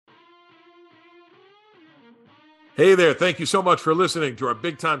Hey there. Thank you so much for listening to our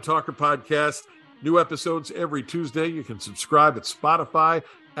Big Time Talker podcast. New episodes every Tuesday. You can subscribe at Spotify,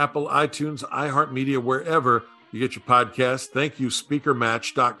 Apple, iTunes, iHeartMedia, wherever you get your podcast. Thank you,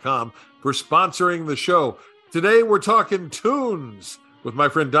 SpeakerMatch.com, for sponsoring the show. Today, we're talking tunes with my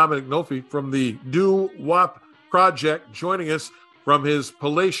friend Dominic Nolfi from the Doo-Wop Project, joining us from his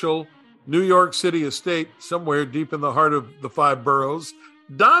palatial New York City estate, somewhere deep in the heart of the five boroughs.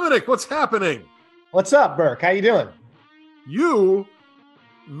 Dominic, what's happening? What's up, Burke? How you doing? You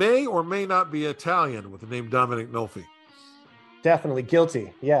may or may not be Italian with the name Dominic Nolfi. Definitely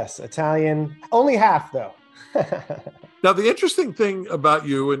guilty. Yes, Italian. Only half, though. Now, the interesting thing about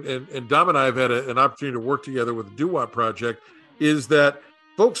you, and Dom and I have had an opportunity to work together with the Doo-Wop Project, is that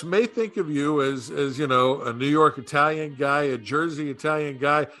folks may think of you as you know, a New York Italian guy, a Jersey Italian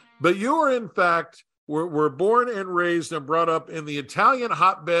guy, but you are, in fact, were born and raised and brought up in the Italian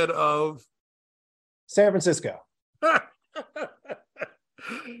hotbed of San Francisco.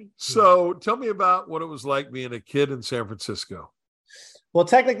 So tell me about what it was like being a kid in San Francisco. Well,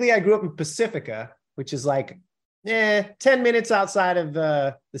 technically, I grew up in Pacifica, which is like 10 minutes outside of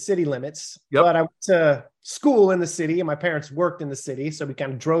the city limits. Yep. But I went to school in the city, and my parents worked in the city, so we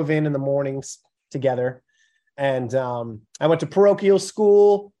kind of drove in the mornings together. And I went to parochial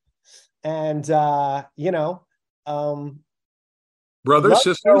school, and Brothers,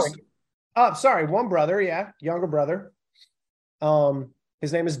 sisters? Oh, sorry, one brother, younger brother.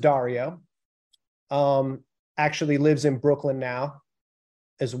 His name is Dario. Actually lives in Brooklyn now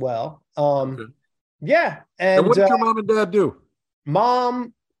as well. Okay. Yeah. And what did your mom and dad do?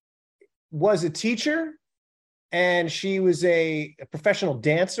 Mom was a teacher, and she was a professional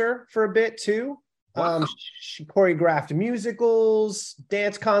dancer for a bit too. Wow. She choreographed musicals,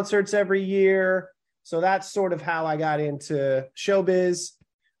 dance concerts every year. So that's sort of how I got into showbiz.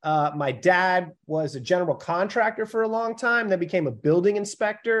 My dad was a general contractor for a long time, then became a building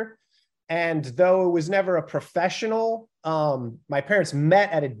inspector. And though it was never a professional, my parents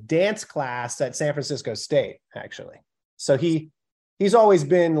met at a dance class at San Francisco State, actually. So he's always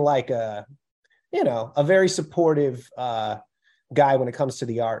been like a very supportive guy when it comes to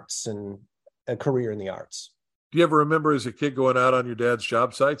the arts and a career in the arts. Do you ever remember as a kid going out on your dad's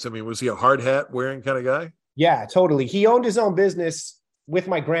job sites? I mean, was he a hard hat wearing kind of guy? Yeah, totally. He owned his own business with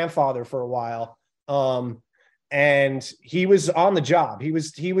my grandfather for a while. And he was on the job. He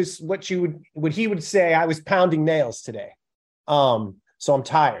was what he would say, I was pounding nails today. So I'm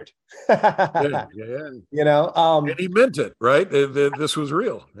tired. Yeah. And he meant it, right? This was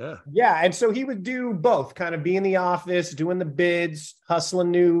real. Yeah. Yeah. And so he would do both, kind of be in the office, doing the bids,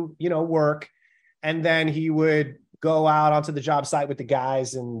 hustling new, work. And then he would go out onto the job site with the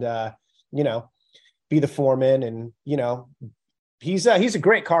guys and, be the foreman. And, he's a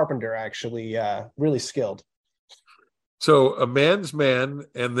great carpenter, actually, really skilled. So a man's man,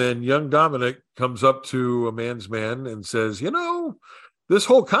 and then young Dominic comes up to a man's man and says, this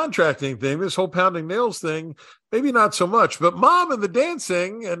whole contracting thing, this whole pounding nails thing, maybe not so much, but mom and the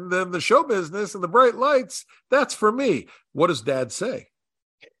dancing and then the show business and the bright lights, that's for me. What does dad say?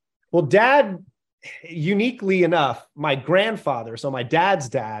 Well, dad, uniquely enough, my grandfather, so my dad's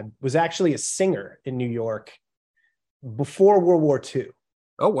dad, was actually a singer in New York before World War II.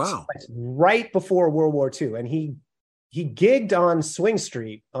 Oh, wow. So right before World War II. And he gigged on Swing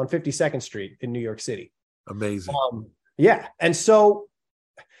Street on 52nd Street in New York City. Amazing. Yeah. And so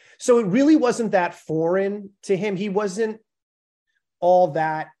it really wasn't that foreign to him. He wasn't all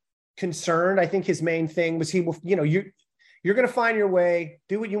that concerned. I think his main thing was you're going to find your way,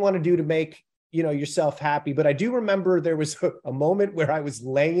 do what you want to do to make, yourself happy. But I do remember there was a moment where I was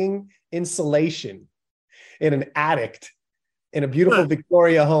laying insulation in an attic in a beautiful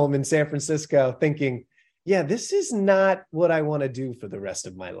Victoria home in San Francisco, thinking, yeah, this is not what I want to do for the rest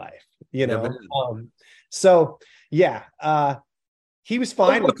of my life, he was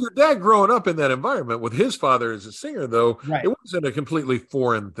fine. With your dad growing up in that environment with his father as a singer, though, right. It wasn't a completely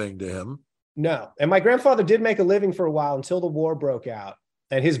foreign thing to him. No. And my grandfather did make a living for a while until the war broke out.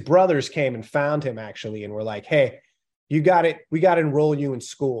 And his brothers came and found him, actually, and were like, hey, you got it. We got to enroll you in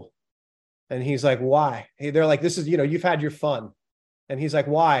school. And he's like, why? They're like, this is, you've had your fun. And he's like,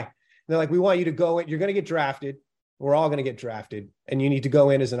 why? And they're like, we want you to go in. You're going to get drafted. We're all going to get drafted. And you need to go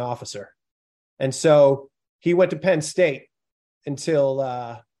in as an officer. And so he went to Penn State until,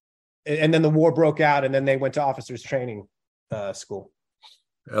 and then the war broke out. And then they went to officers training school.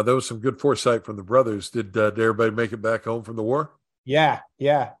 There was some good foresight from the brothers. Did everybody make it back home from the war? Yeah.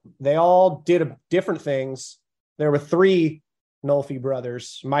 They all did different things. There were 3 Nolfi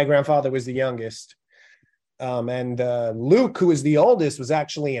brothers. My grandfather was the youngest. And Luke, who is the oldest, was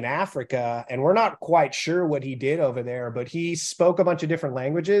actually in Africa, and we're not quite sure what he did over there, but he spoke a bunch of different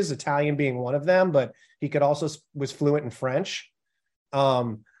languages, Italian being one of them, but he could also was fluent in French,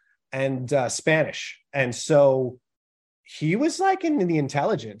 and Spanish. And so he was like in the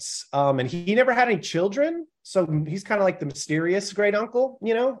intelligence, and he never had any children. So he's kind of like the mysterious great uncle,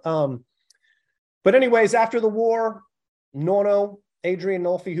 But anyways, after the war, Nono, Adrian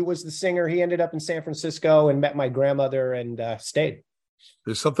Nolfi, who was the singer, he ended up in San Francisco and met my grandmother and stayed.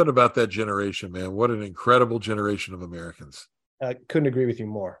 There's something about that generation, man. What an incredible generation of Americans. Couldn't agree with you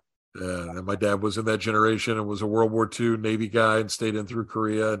more. And my dad was in that generation and was a World War II Navy guy and stayed in through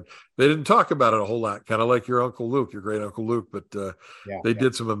Korea. And they didn't talk about it a whole lot, kind of like your Uncle Luke, your great Uncle Luke, but they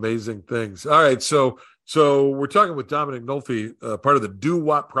did some amazing things. All right. So we're talking with Dominic Nolfi, part of the Do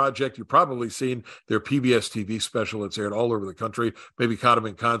What Project. You've probably seen their PBS TV special. It's aired all over the country. Maybe caught them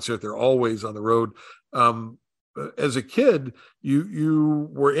in concert. They're always on the road. As a kid, you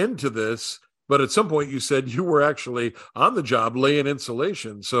were into this, but at some point you said you were actually on the job laying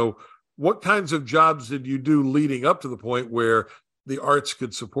insulation. So what kinds of jobs did you do leading up to the point where the arts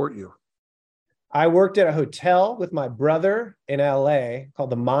could support you? I worked at a hotel with my brother in LA called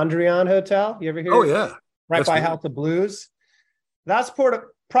the Mondrian Hotel. You ever hear? Oh, yeah. Right That's by cool. House of Blues. That's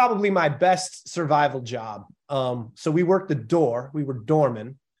probably my best survival job. So we worked the door. We were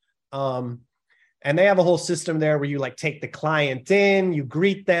doormen. And they have a whole system there where you like take the client in, you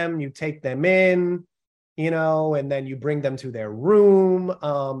greet them, you take them in, and then you bring them to their room.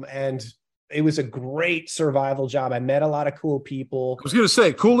 And it was a great survival job. I met a lot of cool people. I was going to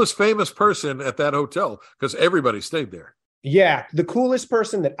say, coolest famous person at that hotel, because everybody stayed there. Yeah. The coolest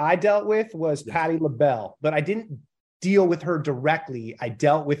person that I dealt with was Patti LaBelle, but I didn't deal with her directly. I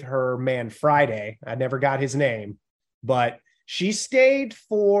dealt with her man Friday. I never got his name, but she stayed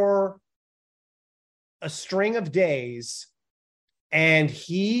for a string of days, and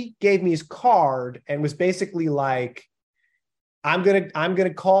he gave me his card and was basically like, I'm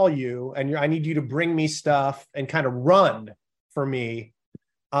gonna call you, and I need you to bring me stuff and kind of run for me.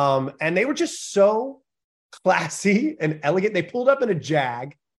 And they were just so classy and elegant. They pulled up in a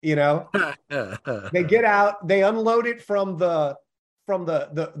Jag, They get out, they unload it from the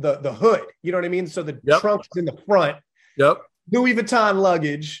hood. You know what I mean? So the trunk's in the front. Yep. Louis Vuitton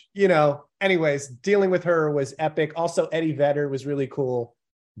luggage, Anyways, dealing with her was epic. Also, Eddie Vedder was really cool.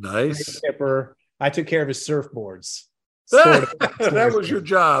 Nice. I took care of his surfboards. That was your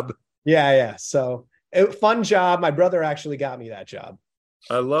job. Yeah. So, fun job. My brother actually got me that job.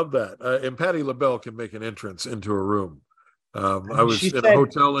 I love that. And Patti LaBelle can make an entrance into a room. I was in a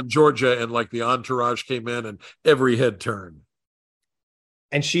hotel in Georgia, and like the entourage came in, and every head turned.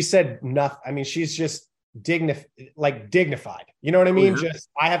 And she said nothing. I mean, she's just dignified. You know what I mean? Oh, yeah. Just,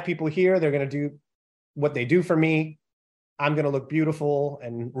 I have people here. They're going to do what they do for me. I'm going to look beautiful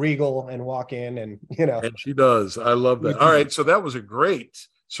and regal and walk in, and And she does. I love that. All right. So that was a great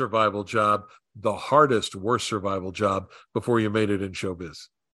survival job. The hardest, worst survival job before you made it in showbiz.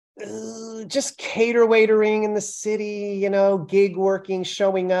 Just cater waitering in the city, gig working,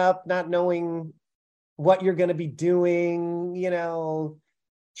 showing up, not knowing what you're going to be doing,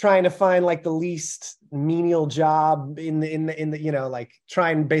 trying to find like the least menial job in the like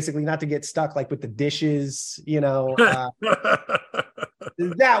trying basically not to get stuck like with the dishes,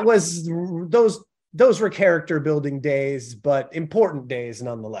 that was those were character building days, but important days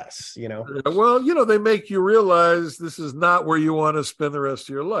nonetheless, Well, they make you realize this is not where you want to spend the rest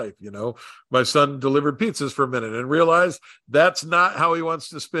of your life. My son delivered pizzas for a minute and realized that's not how he wants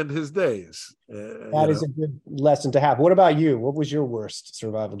to spend his days. That is a good lesson to have. What about you? What was your worst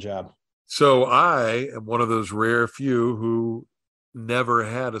survival job? So I am one of those rare few who never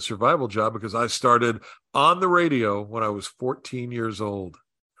had a survival job, because I started on the radio when I was 14 years old.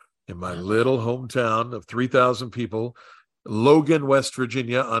 In my little hometown of 3,000 people, Logan, West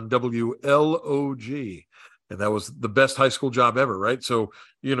Virginia, on WLOG. And that was the best high school job ever, right? So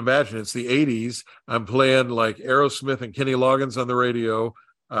you can imagine, it's the 80s. I'm playing like Aerosmith and Kenny Loggins on the radio.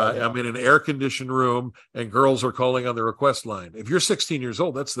 I'm in an air-conditioned room, and girls are calling on the request line. If you're 16 years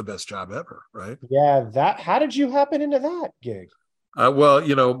old, that's the best job ever, right? Yeah, how did you happen into that gig?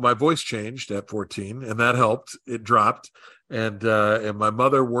 Well, my voice changed at 14, and that helped. It dropped. And my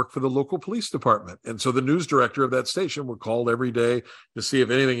mother worked for the local police department. And so the news director of that station would call every day to see if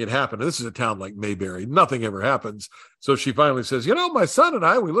anything had happened. And this is a town like Mayberry. Nothing ever happens. So she finally says, my son and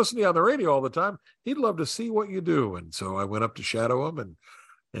I, we listen to you on the radio all the time. He'd love to see what you do. And so I went up to shadow him,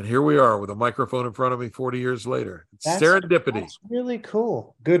 and here we are with a microphone in front of me 40 years later. It's serendipity. That's really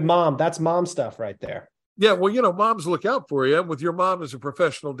cool. Good mom. That's mom stuff right there. Yeah, well, moms look out for you. And with your mom as a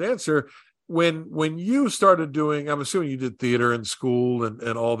professional dancer, when you started doing, I'm assuming you did theater in school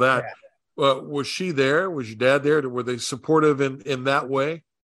and all that. Yeah. Was she there? Was your dad there? Were they supportive in that way?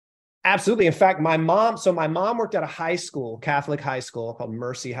 Absolutely. In fact, my mom worked at a high school, Catholic high school called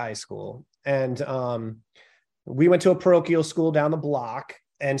Mercy High School. And we went to a parochial school down the block.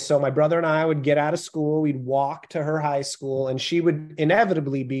 And so my brother and I would get out of school, we'd walk to her high school, and she would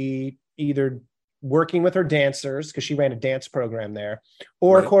inevitably be either working with her dancers, because she ran a dance program there,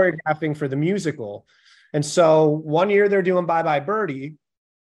 or choreographing for the musical. And so one year they're doing Bye Bye Birdie,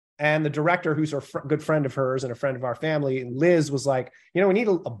 and the director, who's a good friend of hers and a friend of our family, Liz, was like, we need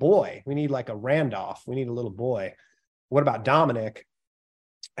a boy. We need like a Randolph. We need a little boy. What about Dominic?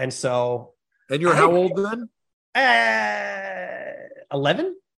 And so. And you're how old then?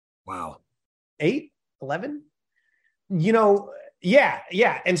 11. Wow. 8, 11.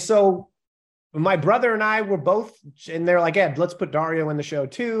 Yeah. And so my brother and I were both, and they're like, Ed, let's put Dario in the show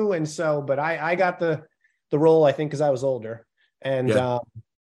too. And so, but I got the role, I think, because I was older. And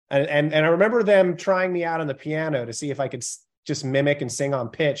and I remember them trying me out on the piano to see if I could just mimic and sing on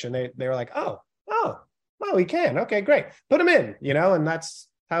pitch. And they were like, oh, he can. Okay, great. Put him in, and that's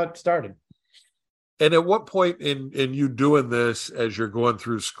how it started. And at what point in you doing this, as you're going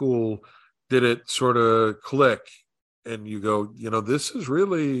through school, did it sort of click and you go, this is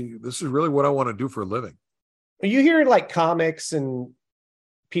really what I want to do for a living? You hear like comics and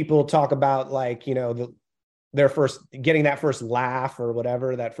people talk about like, their first getting that first laugh or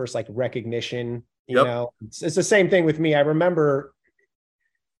whatever, that first like recognition, it's the same thing with me. I remember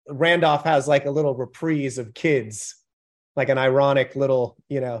Randolph has like a little reprise of Kids, like an ironic little,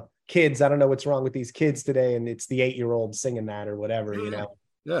 kids. I don't know what's wrong with these kids today. And it's the 8-year-old singing that or whatever,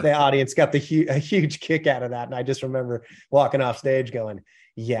 The audience got a huge kick out of that. And I just remember walking off stage going,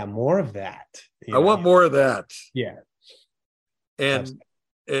 yeah, more of that. I want more of that. Yeah. And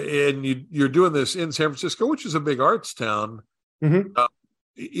you're doing this in San Francisco, which is a big arts town. Mm-hmm.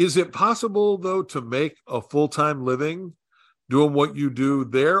 Is it possible, though, to make a full-time living doing what you do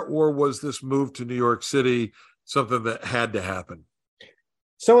there? Or was this move to New York City something that had to happen?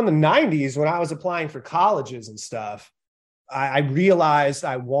 So in the 90s, when I was applying for colleges and stuff, I realized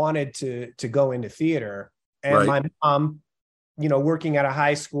I wanted to go into theater. And my mom, working at a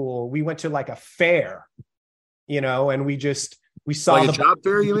high school, we went to like a fair, and we saw like a job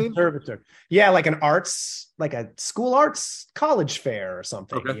fair, you mean? Yeah, like like a school arts college fair or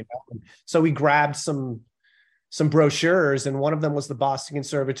something. Okay. So we grabbed some brochures, and one of them was the Boston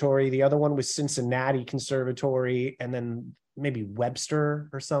Conservatory. The other one was Cincinnati Conservatory, and then maybe Webster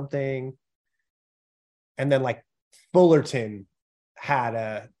or something. And then like Fullerton had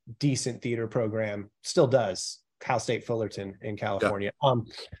a decent theater program, still does, Cal State Fullerton in California. Yeah.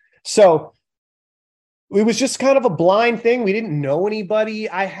 So it was just kind of a blind thing. We didn't know anybody.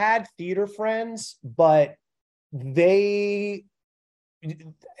 I had theater friends, but they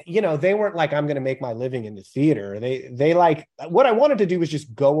weren't like, I'm going to make my living in the theater. They like, what I wanted to do was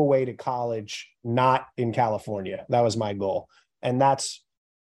just go away to college, not in California. That was my goal. And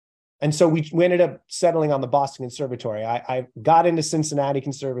so we ended up settling on the Boston Conservatory. I got into Cincinnati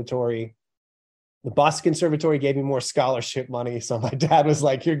Conservatory. The Boston Conservatory gave me more scholarship money. So my dad was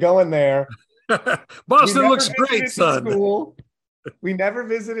like, you're going there. Boston looks great, son. We never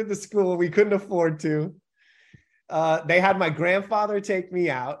visited the school. We couldn't afford to. They had my grandfather take me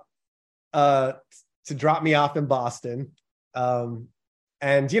out to drop me off in Boston. And,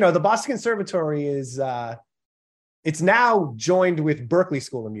 the Boston Conservatory is, it's now joined with Berklee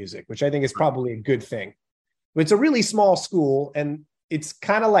School of Music, which I think is probably a good thing. But it's a really small school, and it's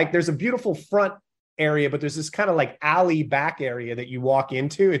kind of like there's a beautiful front area, but there's this kind of like alley back area that you walk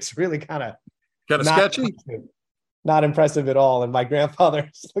into. It's really kind of sketchy. Not impressive at all. And my grandfather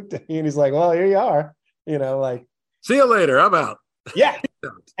just looked at me and he's like, well, here you are, like, see you later. I'm out. Yeah.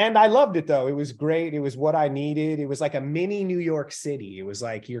 And I loved it though. It was great. It was what I needed. It was like a mini New York City. It was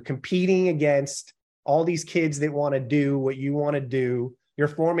like, you're competing against all these kids that want to do what you want to do. You're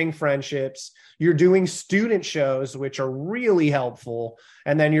forming friendships. You're doing student shows, which are really helpful.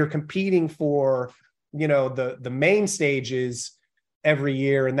 And then you're competing for, the main stages every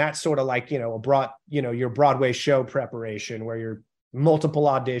year. And that's sort of like, your Broadway show preparation, where you're multiple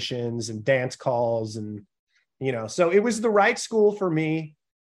auditions and dance calls. And, so it was the right school for me.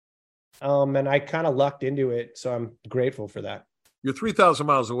 And I kind of lucked into it. So I'm grateful for that. You're 3,000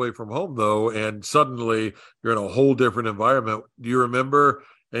 miles away from home, though, and suddenly you're in a whole different environment. Do you remember,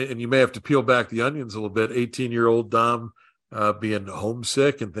 and you may have to peel back the onions a little bit, 18-year-old Dom being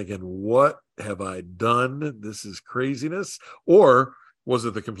homesick and thinking, what have I done? This is craziness. Or was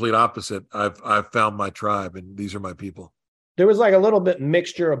it the complete opposite? I've found my tribe, and these are my people. There was like a little bit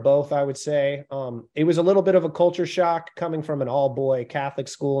mixture of both, I would say. It was a little bit of a culture shock coming from an all-boy Catholic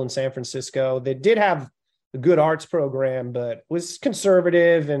school in San Francisco. They did have a good arts program, but was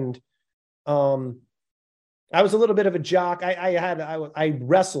conservative, and I was a little bit of a jock. I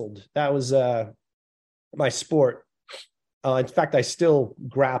wrestled. That was my sport. In fact, I still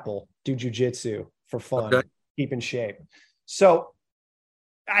grapple, do jujitsu for fun, keep in shape. So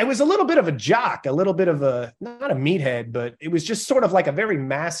I was a little bit of a jock, a little bit of a, not a meathead, but it was just sort of like a very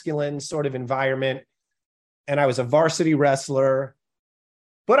masculine sort of environment. And I was a varsity wrestler,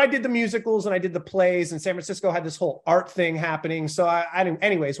 but I did the musicals and I did the plays, and San Francisco had this whole art thing happening. So I didn't,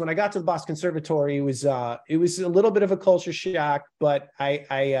 anyways, when I got to the Boston Conservatory, it was a little bit of a culture shock, but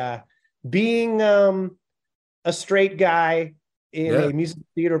I being a straight guy in a music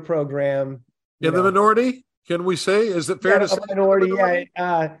theater program. In the minority, can we say? Is it fair to say? Minority,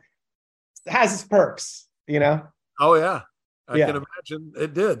 has its perks, you know? Oh, yeah. I can imagine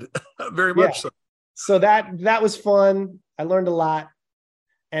it did. Very much so. So that was fun. I learned a lot.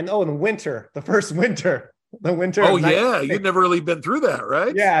 And the winter. Oh, yeah. You'd never really been through that,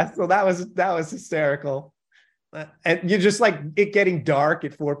 right? Yeah. So that was hysterical. And you just like it getting dark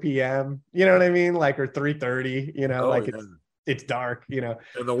at 4 p.m. You know what I mean? Like, or 3:30, you know, it's dark, you know.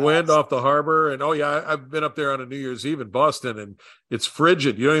 And the wind off the harbor. And I've been up there on a New Year's Eve in Boston, and it's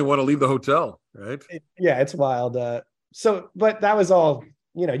frigid. You don't even want to leave the hotel, right? It's wild. But that was all,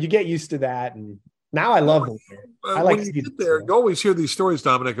 you know, you get used to that. And now I love it. I like to get there. You always hear these stories,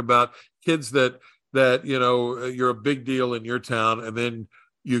 Dominic, about kids that, you know, you're a big deal in your town, and then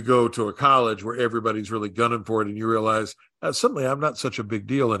you go to a college where everybody's really gunning for it, and you realize suddenly I'm not such a big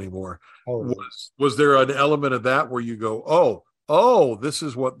deal anymore. Totally. Was there an element of that where you go, oh, this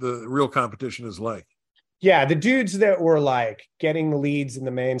is what the real competition is like? Yeah, the dudes that were like getting the leads in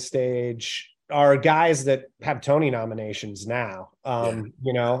the main stage are guys that have Tony nominations now.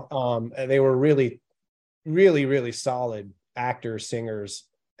 You know, they were really, really, really solid actors, singers,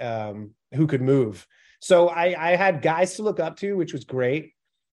 who could move. So I had guys to look up to, which was great.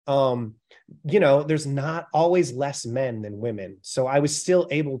 You know, there's not always less men than women. So I was still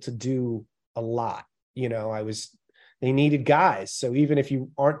able to do a lot. You know, they needed guys. So even if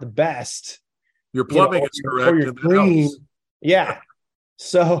you aren't the best, your plumbing is correct. You're clean. Yeah.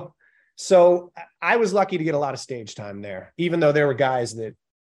 So I was lucky to get a lot of stage time there, even though there were guys that,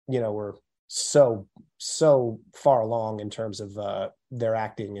 you know, were so far along in terms of their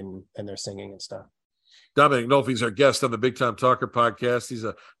acting and their singing and stuff. Dominic Nolfi is our guest on the Big Time Talker podcast. He's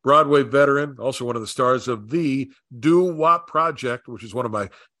a Broadway veteran, also one of the stars of the Doo-Wop Project, which is one of my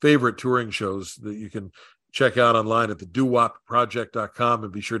favorite touring shows that you can check out online at the doowopproject.com,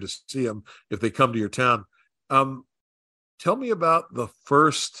 and be sure to see them if they come to your town. Tell me about the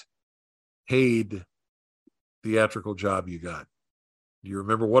first paid theatrical job you got. Do you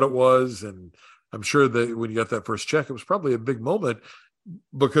remember what it was? And I'm sure that when you got that first check, it was probably a big moment,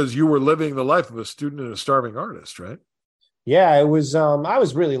 because you were living the life of a student and a starving artist, right? Yeah, it was, I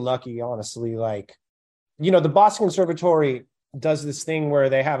was really lucky, honestly. Like, you know, the Boston Conservatory does this thing where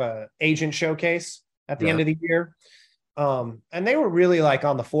they have a agent showcase at the end of the year. And they were really like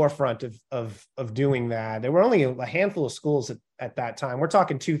on the forefront of doing that. There were only a handful of schools at that time. We're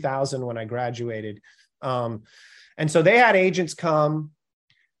talking 2000 when I graduated. And so they had agents come,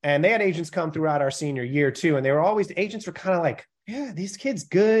 and they had agents come throughout our senior year too. And they were always, the agents were kind of like, yeah, this kid's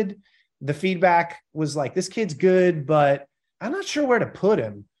good. The feedback was like, this kid's good, but I'm not sure where to put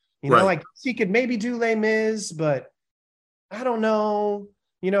him. You know, like he could maybe do Les Mis, but I don't know.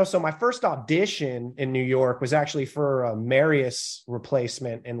 You know, so my first audition in New York was actually for a Marius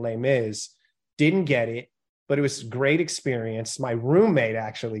replacement in Les Mis. Didn't get it, but it was a great experience. My roommate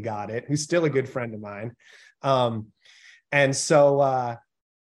actually got it, who's still a good friend of mine. And so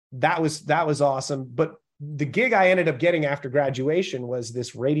that was awesome. But the gig I ended up getting after graduation was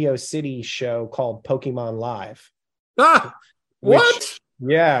this Radio City show called Pokemon Live. What?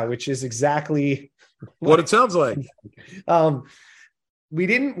 Which is exactly what it sounds like. We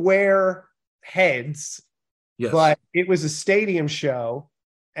didn't wear heads, but it was a stadium show,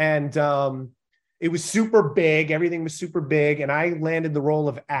 and it was super big. Everything was super big, and I landed the role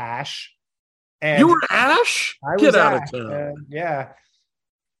of Ash. And you were Ash? Get out of town. Yeah.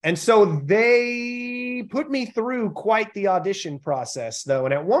 And so they put me through quite the audition process, though.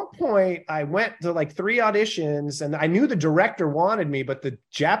 And at one point, I went to like 3 auditions, and I knew the director wanted me, but the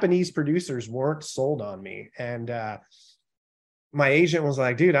Japanese producers weren't sold on me. And my agent was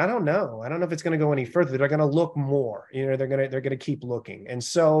like, dude, I don't know if it's going to go any further. They're going to look more, you know, they're going to keep looking. And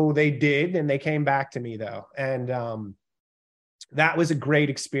so they did, and they came back to me though. And that was a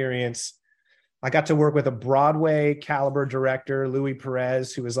great experience. I got to work with a Broadway caliber director, Louis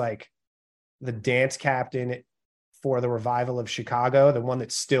Perez, who was like the dance captain for the revival of Chicago, the one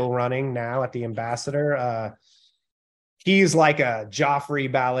that's still running now at the Ambassador. He's like a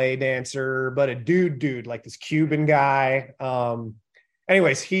Joffrey ballet dancer, but a dude, like this Cuban guy.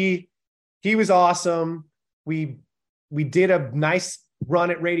 Anyways, he was awesome. We did a nice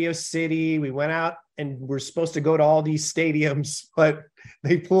run at Radio City. We went out and we're supposed to go to all these stadiums, but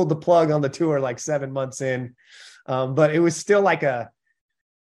they pulled the plug on the tour like 7 months in. But it was still like a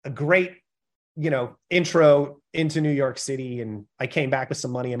great, intro into New York City. And I came back with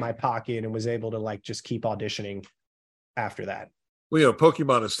some money in my pocket and was able to like just keep auditioning after that. Well,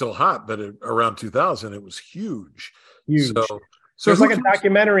 Pokemon is still hot, but around 2000, it was huge. So there's like a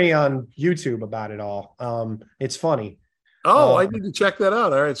documentary on YouTube about it all. It's funny. Oh, I need to check that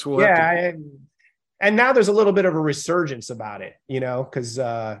out. All right. So and now there's a little bit of a resurgence about it, because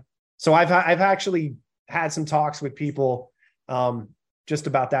so I've actually had some talks with people just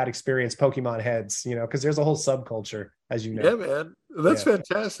about that experience, Pokemon heads, because there's a whole subculture, as you know. Yeah, man. That's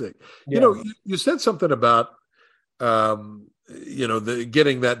fantastic. Yeah. You said something about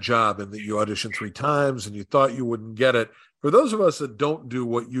getting that job and that you auditioned 3 times and you thought you wouldn't get it. For those of us that don't do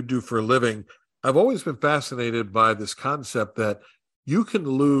what you do for a living, I've always been fascinated by this concept that you can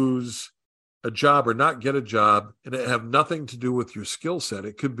lose a job or not get a job and it have nothing to do with your skill set.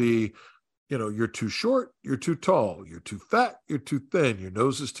 It could be, you're too short, you're too tall, you're too fat, you're too thin, your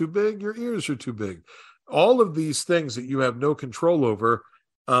nose is too big, your ears are too big. All of these things that you have no control over.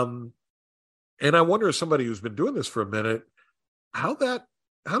 And I wonder, as somebody who's been doing this for a minute, how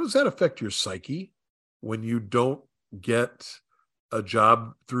does that affect your psyche when you don't get a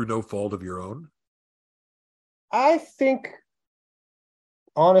job through no fault of your own? I think,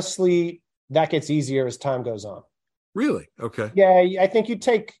 honestly, that gets easier as time goes on. Really? Okay. Yeah, I think you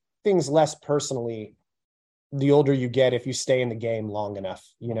take things less personally the older you get if you stay in the game long enough,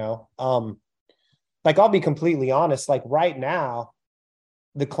 Like, I'll be completely honest, like right now,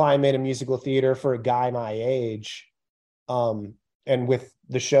 the climate of musical theater for a guy my age, and with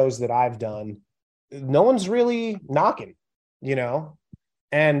the shows that I've done, no one's really knocking,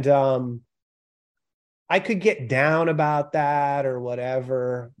 and I could get down about that or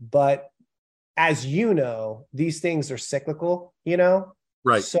whatever, but as these things are cyclical,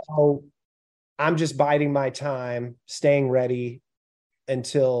 Right. So I'm just biding my time, staying ready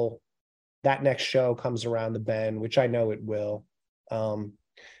until that next show comes around the bend, which I know it will. I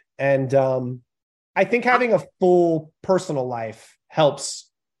think having a full personal life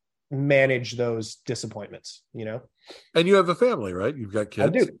helps manage those disappointments, And you have a family, right? You've got kids. I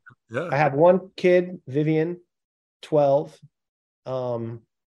do. Yeah. I have one kid, Vivian, 12.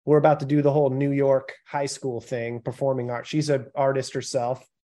 We're about to do the whole New York high school thing, performing art. She's an artist herself,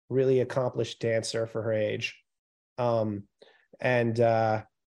 really accomplished dancer for her age. She got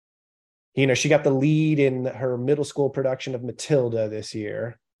the lead in her middle school production of Matilda this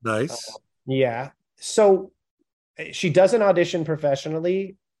year. Nice. Yeah. So she doesn't audition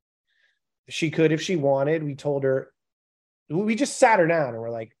professionally. She could if she wanted. We told her, we just sat her down and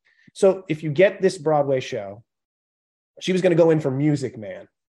we're like, so if you get this Broadway show, she was going to go in for Music Man,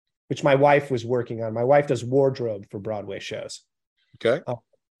 which my wife was working on. My wife does wardrobe for Broadway shows. Okay.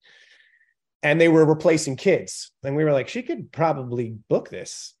 And they were replacing kids. And we were like, she could probably book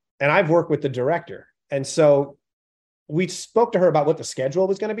this. And I've worked with the director. And so we spoke to her about what the schedule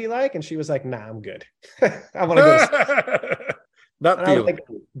was going to be like. And she was like, nah, I'm good. I want to go. Not feeling. Like,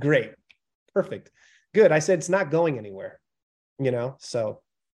 great. Perfect. Good. I said, it's not going anywhere, so.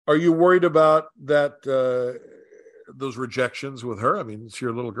 Are you worried about that, those rejections with her? I mean, it's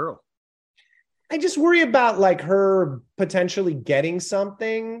your little girl. I just worry about like her potentially getting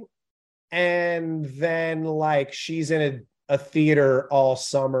something and then like she's in a theater all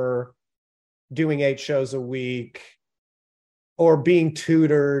summer doing 8 shows a week or being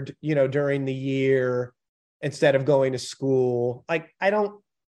tutored, during the year instead of going to school. Like, I don't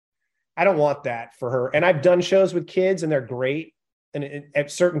want that for her. And I've done shows with kids and they're great. And at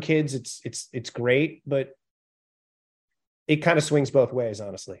certain kids, it's great, but it kind of swings both ways,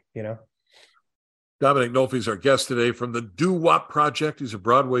 honestly, Dominic Nolfi is our guest today from the Do Wop Project. He's a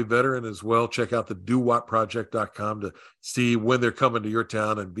Broadway veteran as well. Check out the dowopproject.com to see when they're coming to your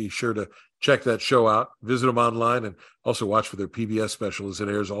town, and be sure to check that show out. Visit them online and also watch for their PBS special as it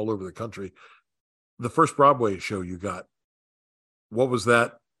airs all over the country. The first Broadway show you got, what was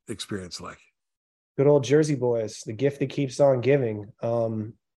that experience like? Good old Jersey Boys, the gift that keeps on giving.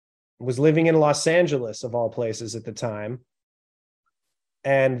 Was living in Los Angeles, of all places, at the time.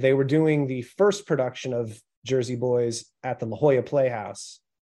 And they were doing the first production of Jersey Boys at the La Jolla Playhouse.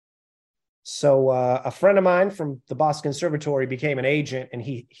 So a friend of mine from the Boston Conservatory became an agent, and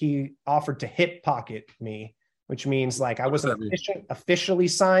he offered to hip pocket me, which means like I wasn't officially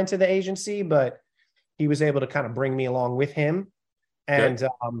signed to the agency, but he was able to kind of bring me along with him. And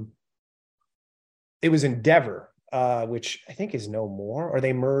it was Endeavor, which I think is no more, or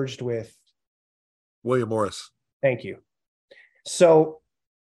they merged with William Morris. Thank you. So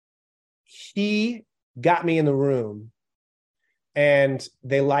he got me in the room and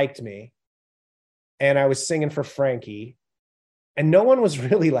they liked me. And I was singing for Frankie. And no one was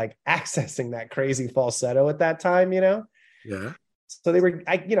really like accessing that crazy falsetto at that time, you know? Yeah. So they were,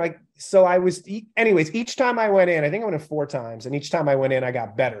 anyways, each time I went in, I think I went in 4 times. And each time I went in, I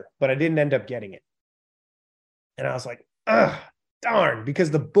got better, but I didn't end up getting it. And I was like, darn, because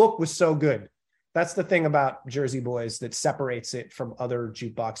the book was so good. That's the thing about Jersey Boys that separates it from other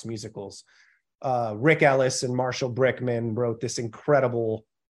jukebox musicals. Rick Ellis and Marshall Brickman wrote this incredible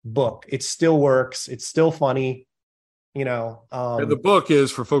book. It still works. It's still funny, you know. And the book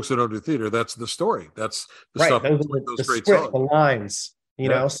is, for folks that don't do theater, that's the story. That's the stuff. Those great script, songs. The lines, you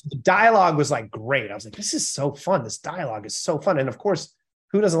know. So the dialogue was like great. I was like, this is so fun. This dialogue is so fun. And of course,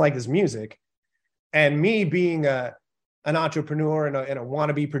 who doesn't like this music? And me being an entrepreneur and a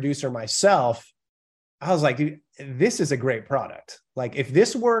wannabe producer myself, I was like, dude, this is a great product. Like, if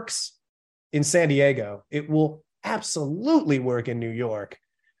this works in San Diego, it will absolutely work in New York.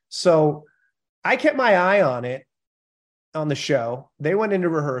 So I kept my eye on it, on the show. They went into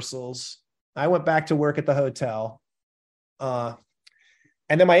rehearsals. I went back to work at the hotel. And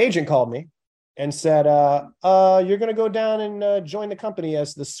then my agent called me and said, you're going to go down and join the company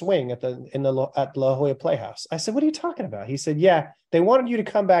as the swing at La Jolla Playhouse. I said, what are you talking about? He said, yeah, they wanted you to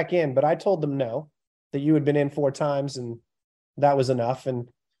come back in, but I told them no, that you had been in 4 times and that was enough. And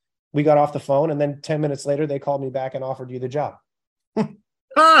we got off the phone, and then 10 minutes later, they called me back and offered you the job.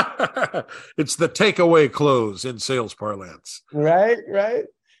 It's the takeaway close in sales parlance. Right.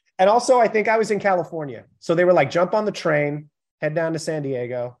 And also, I think I was in California. So they were like, jump on the train, head down to San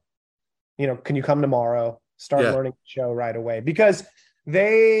Diego. You know, can you come tomorrow? Start learning the show right away. Because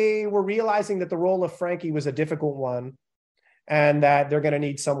they were realizing that the role of Frankie was a difficult one and that they're going to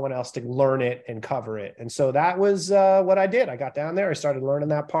need someone else to learn it and cover it. And so that was what I did. I got down there. I started learning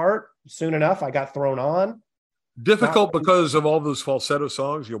that part. Soon enough, I got thrown on. Difficult because of all those falsetto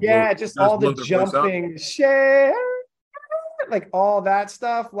songs. Just all the jumping, share, like all that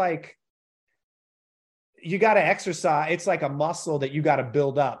stuff. Like, you got to exercise. It's like a muscle that you got to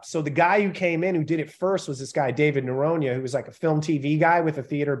build up. So the guy who came in who did it first was this guy, David Noronha, who was like a film TV guy with a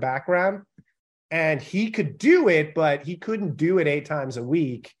theater background. And he could do it, but he couldn't do it 8 times a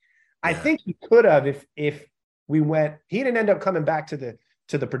week. Yeah. I think he could have if we went. He didn't end up coming back to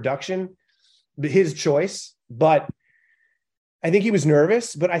the production, his choice. But I think he was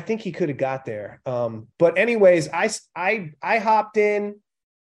nervous. But I think he could have got there. But anyways, I hopped in,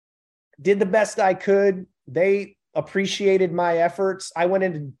 did the best I could. They appreciated my efforts. I went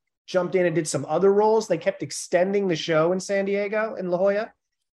in and jumped in and did some other roles. They kept extending the show in San Diego, in La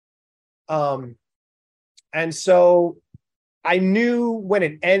Jolla. And so I knew when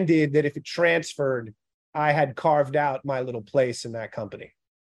it ended that if it transferred, I had carved out my little place in that company.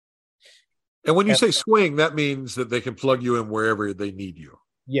 And when you say swing, that means that they can plug you in wherever they need you.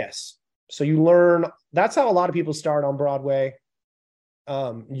 Yes. So you learn, that's how a lot of people start on Broadway.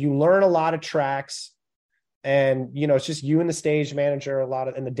 You learn a lot of tracks, and, you know, it's just you and the stage manager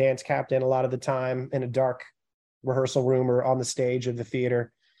and the dance captain a lot of the time in a dark rehearsal room or on the stage of the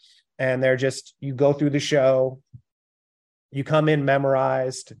theater. And you go through the show, you come in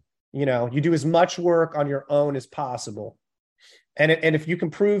memorized, you know, you do as much work on your own as possible. And if you can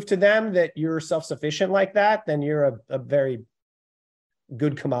prove to them that you're self-sufficient like that, then you're a very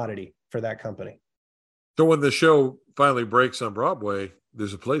good commodity for that company. So when the show finally breaks on Broadway,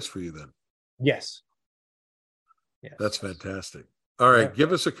 there's a place for you then. Yes. That's fantastic. All right. Yeah.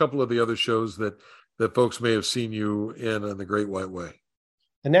 Give us a couple of the other shows that folks may have seen you in on The Great White Way.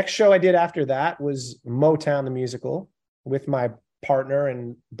 The next show I did after that was Motown the Musical with my partner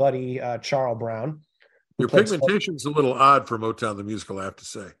and buddy, Charles Brown. Your pigmentation's a little odd for Motown the Musical, I have to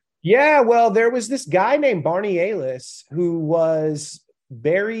say. Yeah, well, there was this guy named Barney Ailes who was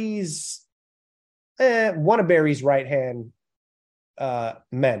Barry's, one of Barry's right-hand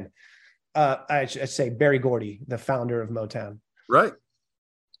men. I should say Berry Gordy, the founder of Motown. Right.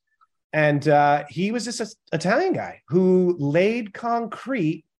 And he was this Italian guy who laid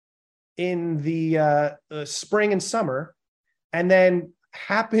concrete in the spring and summer, and then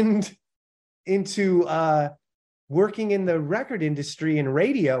happened into working in the record industry and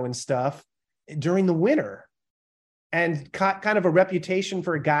radio and stuff during the winter. and kind of a reputation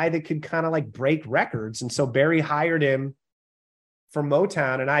for a guy that could kind of like break records. And so Barry hired him for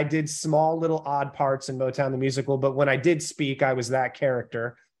Motown, and I did small little odd parts in Motown the musical. But when I did speak, I was that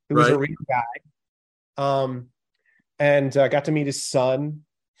character. It was a real guy. And got to meet his son,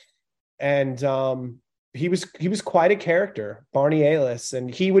 and he was quite a character, Barney Alice.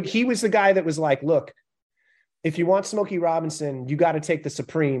 And he was the guy that was like, look, if you want Smokey Robinson, you got to take the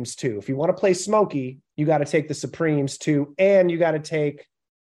Supremes too. If you want to play Smokey, you got to take the Supremes too, and you got to take,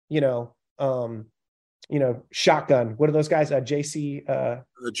 Shotgun. What are those guys? JC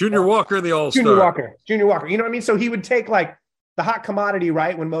Junior Walker and the All-Star. Junior Walker. You know what I mean? So he would take like the hot commodity,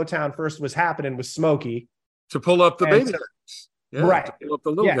 right, when Motown first was happening, was Smokey, to pull up the baby guys. Yeah, right. To pull up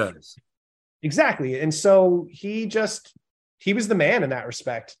the little guys. Exactly. And so he was the man in that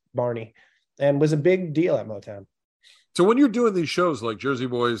respect, Barney, and was a big deal at Motown. So when you're doing these shows like Jersey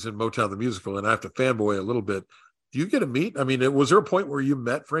Boys and Motown the Musical, and I have to fanboy a little bit, do you get to meet? I mean, was there a point where you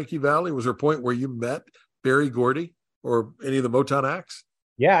met Frankie Valli? Was there a point where you met Berry Gordy or any of the Motown acts?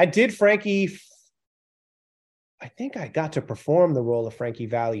 Yeah, I did Frankie. I think I got to perform the role of Frankie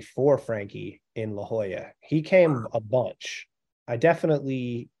Valli for Frankie in La Jolla. He came a bunch.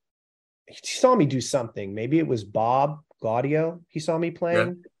 He saw me do something. Maybe it was Bob Gaudio he saw me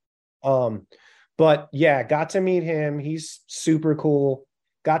playing. Yeah. But yeah, got to meet him. He's super cool.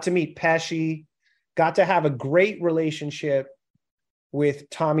 Got to meet Pesci. Got to have a great relationship with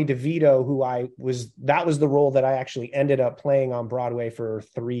Tommy DeVito, that was the role that I actually ended up playing on Broadway for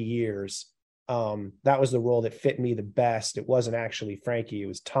 3 years. That was the role that fit me the best. It wasn't actually Frankie, it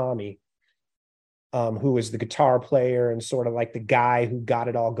was Tommy, who was the guitar player and sort of like the guy who got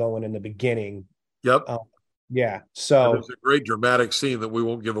it all going in the beginning. Yep. Yeah. So there's a great dramatic scene that we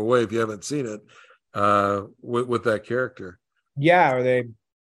won't give away if you haven't seen it, with that character. Yeah.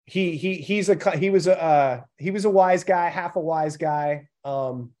 He was a wise guy, half a wise guy,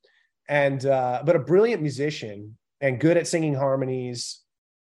 but a brilliant musician and good at singing harmonies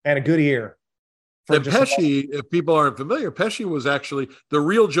and a good ear. And Pesci, if people aren't familiar, Pesci was actually the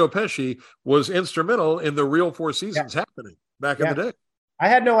real Joe Pesci, was instrumental in the real Four Seasons happening back in the day. I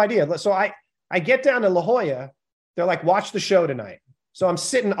had no idea. So I get down to La Jolla. They're like, watch the show tonight. So I'm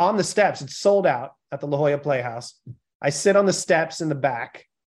sitting on the steps. It's sold out at the La Jolla Playhouse. I sit on the steps in the back.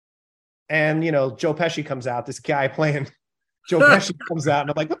 And, Joe Pesci comes out, this guy playing Joe Pesci comes out, and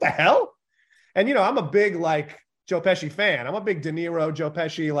I'm like, what the hell? And, I'm a big, Joe Pesci fan. I'm a big De Niro, Joe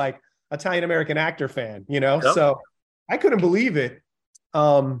Pesci, Italian-American actor fan, Yep. So I couldn't believe it.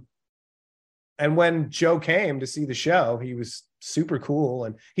 And when Joe came to see the show, he was super cool.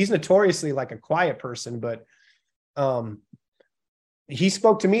 And he's notoriously a quiet person, but he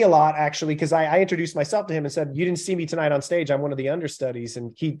spoke to me a lot, actually, because I introduced myself to him and said, you didn't see me tonight on stage. I'm one of the understudies.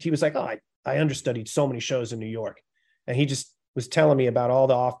 And he was like, oh, I understudied so many shows in New York. And he just was telling me about all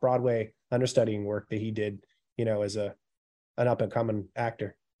the off-Broadway understudying work that he did, as an up-and-coming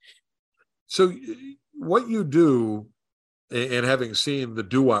actor. So what you do, and having seen the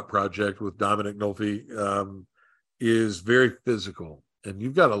Doo-Wop Project with Dominic Nolfi, is very physical. And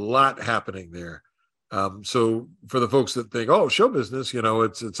you've got a lot happening there. So for the folks that think, oh, show business,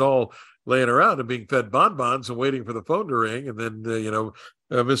 it's all laying around and being fed bonbons and waiting for the phone to ring. And then,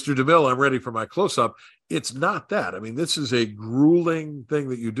 Mr. DeMille, I'm ready for my close-up. It's not that. I mean, this is a grueling thing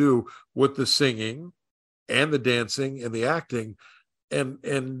that you do with the singing and the dancing and the acting.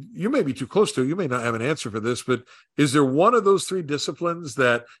 And you may be too close to it. You may not have an answer for this, but is there one of those three disciplines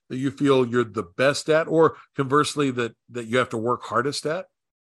that you feel you're the best at, or conversely that you have to work hardest at?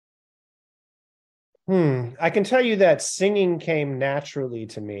 I can tell you that singing came naturally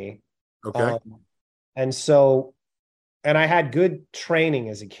to me. Okay. And I had good training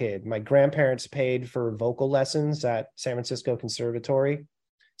as a kid. My grandparents paid for vocal lessons at San Francisco Conservatory.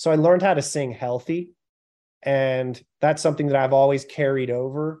 So I learned how to sing healthy. And that's something that I've always carried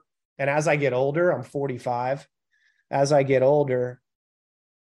over. And as I get older, I'm 45. As I get older,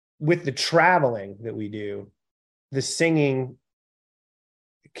 with the traveling that we do, the singing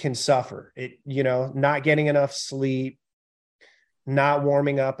can suffer. It, not getting enough sleep, not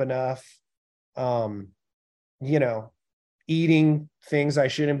warming up enough, eating things I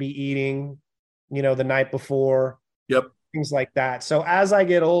shouldn't be eating, the night before. Yep. Things like that. So as I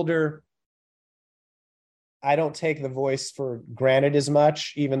get older, I don't take the voice for granted as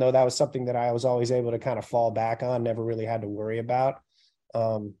much, even though that was something that I was always able to kind of fall back on, never really had to worry about.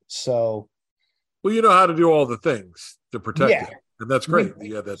 Well, you know how to do all the things to protect it. And that's great.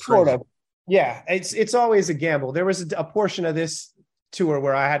 Yeah, that's sort of. Yeah, it's always a gamble. There was a portion of this tour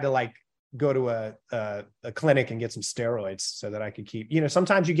where I had to go to a clinic and get some steroids so that I could keep,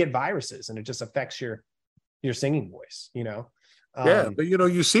 sometimes you get viruses and it just affects your your singing voice, Yeah, but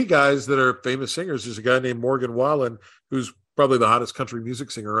you see guys that are famous singers. There's a guy named Morgan Wallen who's probably the hottest country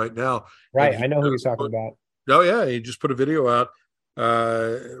music singer right now. Right. I know who you're talking about. Oh yeah, he just put a video out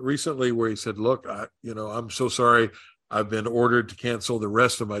recently where he said, "Look, I'm so sorry. I've been ordered to cancel the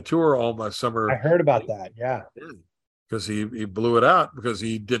rest of my tour, all my summer." I heard about that. Yeah, because he blew it out because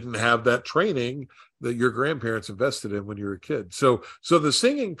he didn't have that training that your grandparents invested in when you were a kid. So the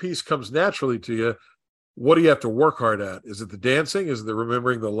singing piece comes naturally to you. What do you have to work hard at? Is it the dancing? Is it the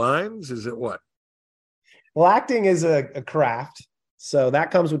remembering the lines? Is it what? Well, acting is a craft, so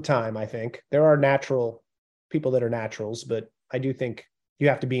that comes with time. I think there are natural people that are naturals, but I do think you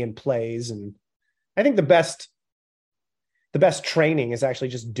have to be in plays, and I think the best training is actually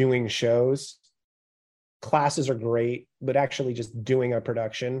just doing shows. Classes are great, but actually just doing a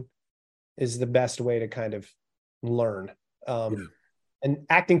production is the best way to kind of learn. And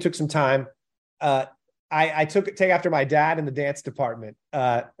acting took some time. I take after my dad in the dance department,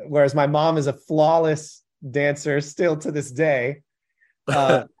 whereas my mom is a flawless dancer still to this day.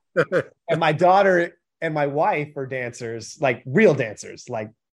 And my daughter and my wife are dancers, like real dancers, like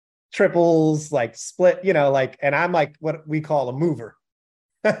triples, like split, and I'm like what we call a mover.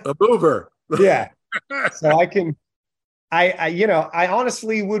 A mover. Yeah. So I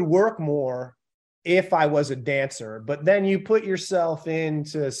honestly would work more if I was a dancer, but then you put yourself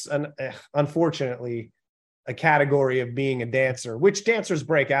into, unfortunately, a category of being a dancer, which dancers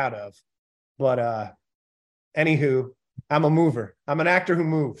break out of. But anywho, I'm a mover. I'm an actor who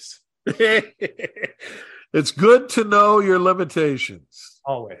moves. It's good to know your limitations.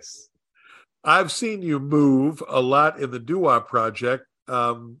 Always. I've seen you move a lot in the Doo-Wop Project.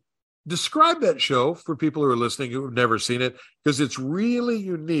 Describe that show for people who are listening who have never seen it, because it's really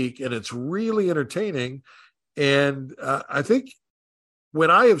unique and it's really entertaining. And I think when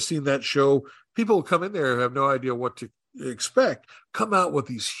I have seen that show, people who come in there who have no idea what to expect come out with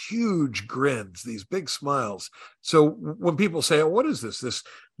these huge grins, these big smiles. So when people say, "Oh, what is this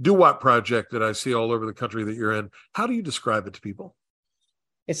Doo-Wop Project that I see all over the country that you're in?" How do you describe it to people?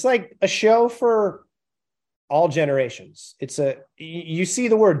 It's like a show for all generations. You see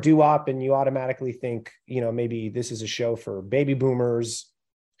the word doo-wop and you automatically think, maybe this is a show for baby boomers.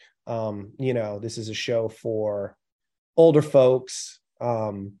 This is a show for older folks.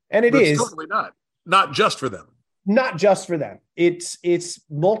 And it is totally not just for them. Not just for them. It's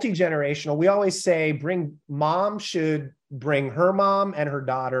multi-generational. We always say mom should bring her mom and her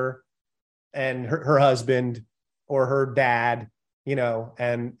daughter and her husband or her dad,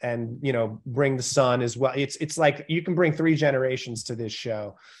 and bring the son as well. It's like you can bring 3 generations to this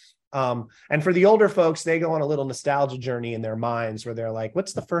show. And for the older folks, they go on a little nostalgia journey in their minds where they're like,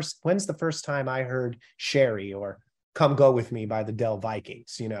 when's the first time I heard Sherry or Come Go With Me by the Dell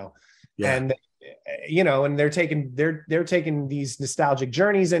Vikings, Yeah. And, and they're taking these nostalgic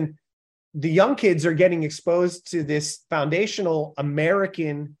journeys, and the young kids are getting exposed to this foundational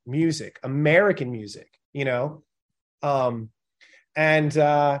American music, and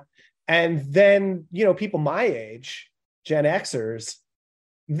then, people my age, Gen Xers,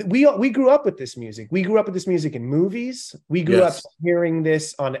 we grew up with this music. We grew up with this music in movies. We grew up hearing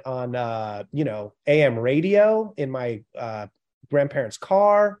this on AM radio in my grandparents'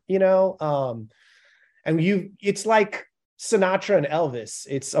 car, and it's like Sinatra and Elvis.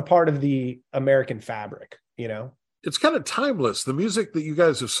 It's a part of the American fabric, It's kind of timeless. The music that you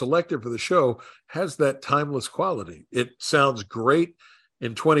guys have selected for the show has that timeless quality. It sounds great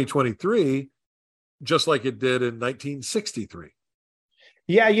in 2023, just like it did in 1963.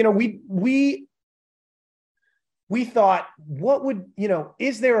 Yeah, we thought,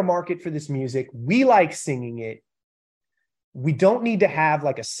 is there a market for this music? We like singing it. We don't need to have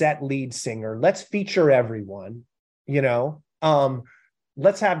like a set lead singer. Let's feature everyone,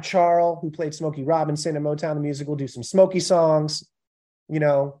 let's have Charles, who played Smokey Robinson in Motown the Musical, do some Smokey songs.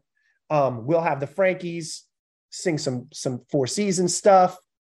 We'll have the Frankies sing some Four Seasons stuff.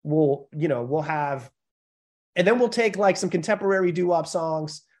 We'll have, and then we'll take like some contemporary doo-wop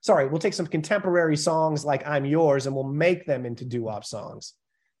songs. We'll take some contemporary songs like I'm Yours, and we'll make them into doo-wop songs,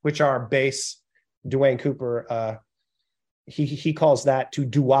 which are bass. Dwayne Cooper, he calls that to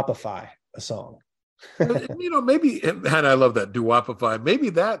doo-wopify a song. Maybe, and I love that, doo-wopify.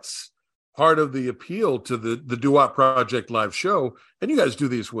 Maybe that's part of the appeal to the Doo-Wop Project live show. And you guys do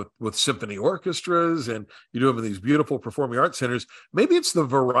these with symphony orchestras, and you do them in these beautiful performing arts centers. Maybe it's the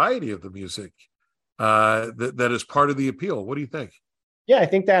variety of the music that is part of the appeal. What do you think? Yeah, I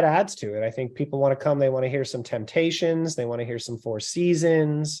think that adds to it. I think people want to come. They want to hear some Temptations. They want to hear some Four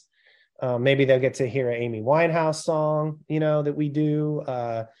Seasons. Maybe they'll get to hear an Amy Winehouse song, that we do.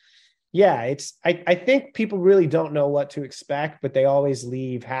 yeah, I think people really don't know what to expect, but they always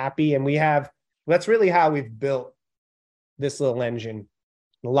leave happy. And that's really how we've built this little engine.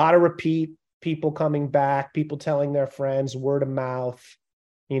 A lot of repeat, people coming back, people telling their friends, word of mouth.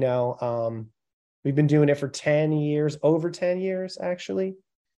 We've been doing it for 10 years, over 10 years, actually.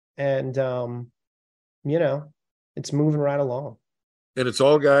 And, it's moving right along. And it's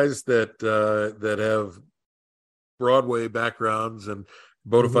all guys that have Broadway backgrounds and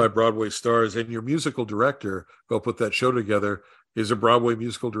bona fide Broadway stars. And your musical director, who put that show together, is a Broadway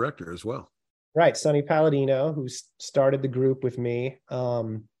musical director as well. Right. Sonny Palladino, who started the group with me.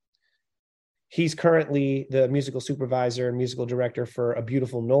 He's currently the musical supervisor and musical director for A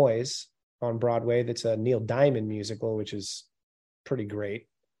Beautiful Noise on Broadway. That's a Neil Diamond musical, which is pretty great.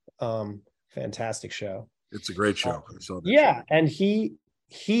 Fantastic show. It's a great show. Yeah. And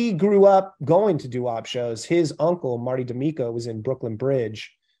he grew up going to doo-wop shows. His uncle, Marty D'Amico, was in Brooklyn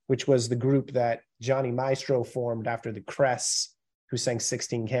Bridge, which was the group that Johnny Maestro formed after the Cress, who sang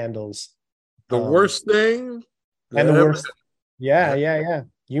 16 Candles. The worst thing. And the worst. Yeah.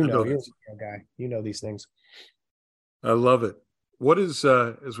 You're a guy. You know these things. I love it. What is,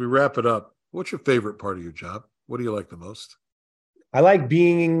 as we wrap it up, what's your favorite part of your job? What do you like the most? I like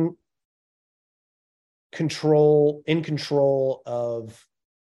being in control of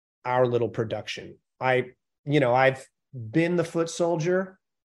our little production. I've been the foot soldier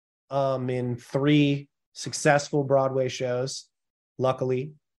in 3 successful Broadway shows,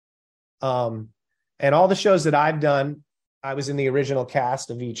 luckily. And all the shows that I've done, I was in the original cast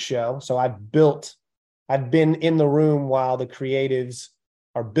of each show. So I've been in the room while the creatives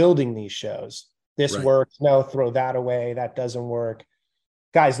are building these shows. This works. No, throw that away. That doesn't work.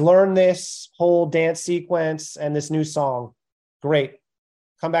 Guys, learn this whole dance sequence and this new song. Great.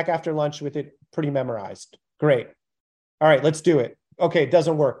 Come back after lunch with it pretty memorized. Great. All right, let's do it. Okay, it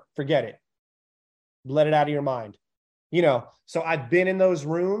doesn't work. Forget it. Let it out of your mind. So I've been in those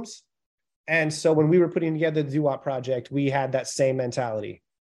rooms. And so when we were putting together the doo-wop project, we had that same mentality,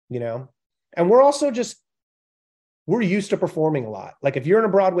 and we're also we're used to performing a lot. Like if you're in a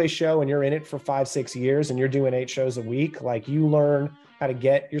Broadway show and you're in it for 5-6 years and you're doing 8 shows a week, like you learn how to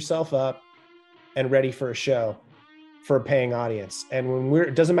get yourself up and ready for a show for a paying audience. And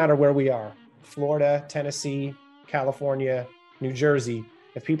it doesn't matter where we are, Florida, Tennessee, California, New Jersey,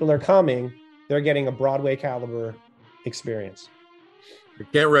 if people are coming, they're getting a Broadway caliber experience. I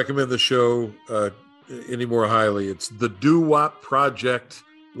can't recommend the show any more highly. It's the Doo-Wop Project.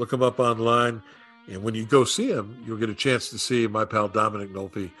 Look them up online. And when you go see him, you'll get a chance to see my pal Dominic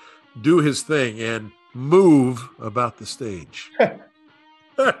Nolfi do his thing and move about the stage. Hey,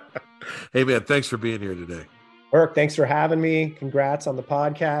 man, thanks for being here today. Burke, thanks for having me. Congrats on the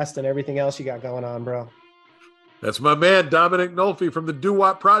podcast and everything else you got going on, bro. That's my man, Dominic Nolfi from the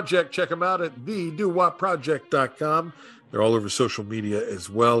Doo-Wop Project. Check him out at thedooWopProject.com. They're all over social media as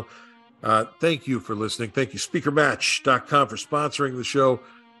well. Thank you for listening. Thank you, SpeakerMatch.com, for sponsoring the show.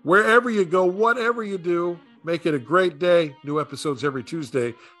 Wherever you go, whatever you do, make it a great day. New episodes every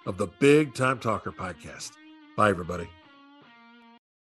Tuesday of the Big Time Talker podcast. Bye, everybody.